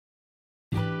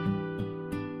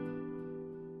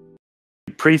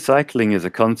Precycling is a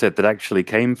concept that actually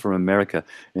came from America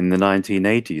in the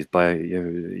 1980s,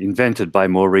 invented by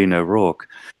Maureen O'Rourke.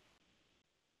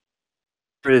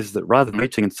 Is that rather than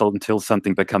waiting until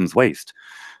something becomes waste,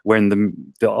 when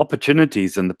the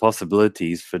opportunities and the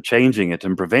possibilities for changing it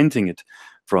and preventing it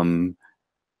from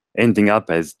ending up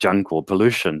as junk or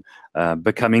pollution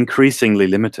become increasingly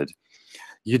limited.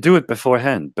 You do it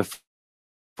beforehand,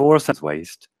 before something's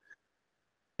waste,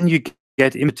 and you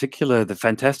get in particular the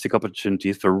fantastic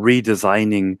opportunities for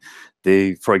redesigning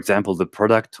for example, the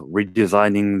product,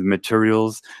 redesigning the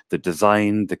materials, the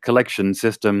design, the collection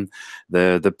system,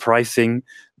 the pricing,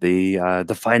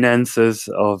 the finances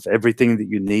of everything that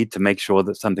you need to make sure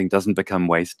that something doesn't become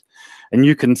waste. And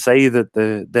you can say that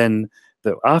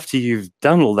that after you've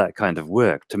done all that kind of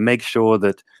work to make sure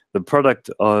that the product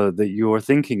that you're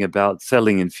thinking about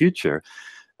selling in future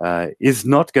is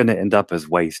not going to end up as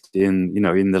waste in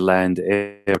the land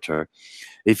area.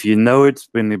 If you know it's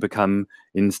going to become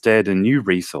instead a new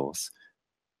resource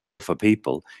for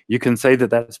people, you can say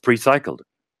that that's precycled.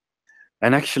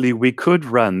 And actually, we could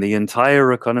run the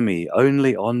entire economy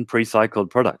only on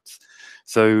precycled products.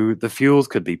 So the fuels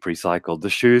could be precycled, the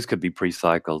shoes could be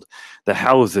precycled, the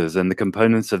houses and the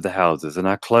components of the houses and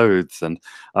our clothes and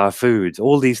our foods,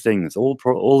 all these things,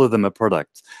 all of them are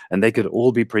products, and they could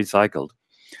all be precycled.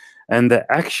 And the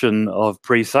action of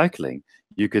precycling,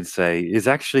 you could say, is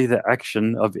actually the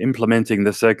action of implementing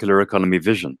the circular economy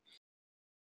vision.